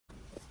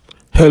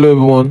Hello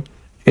everyone,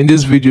 in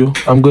this video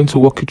I'm going to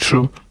walk you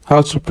through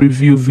how to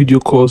preview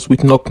video calls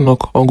with Knock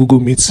Knock on Google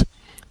Meet.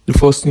 The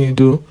first thing you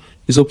do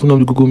is open up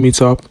the Google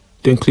Meet app,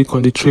 then click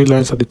on the three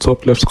lines at the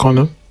top left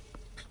corner,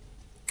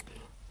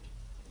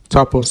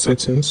 tap on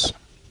settings,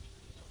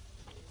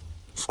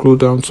 scroll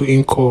down to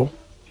in call,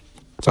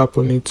 tap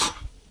on it,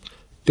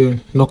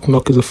 then Knock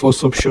Knock is the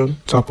first option,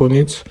 tap on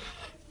it.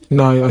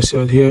 Now as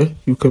you're here,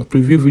 you can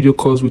preview video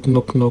calls with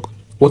Knock Knock.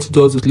 What it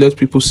does is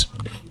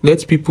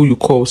let people you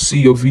call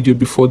see your video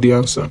before they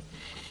answer.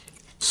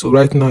 So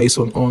right now it's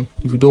on.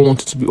 If you don't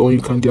want it to be on,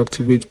 you can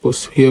deactivate, but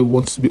here we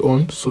want it to be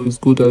on, so it's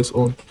good that it's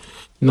on.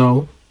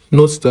 Now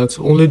note that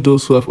only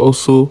those who have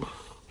also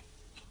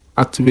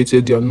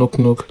activated their Knock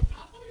Knock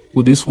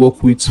will this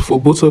work with. For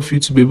both of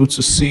you to be able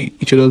to see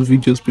each other's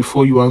videos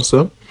before you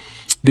answer,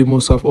 they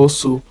must have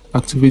also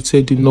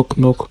activated the Knock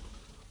Knock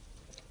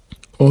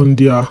on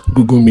their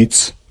Google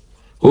Meet.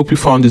 Hope you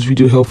found this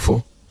video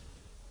helpful.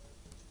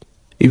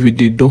 If you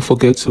did, don't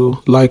forget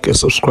to like and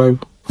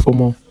subscribe for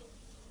more.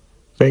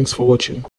 Thanks for watching.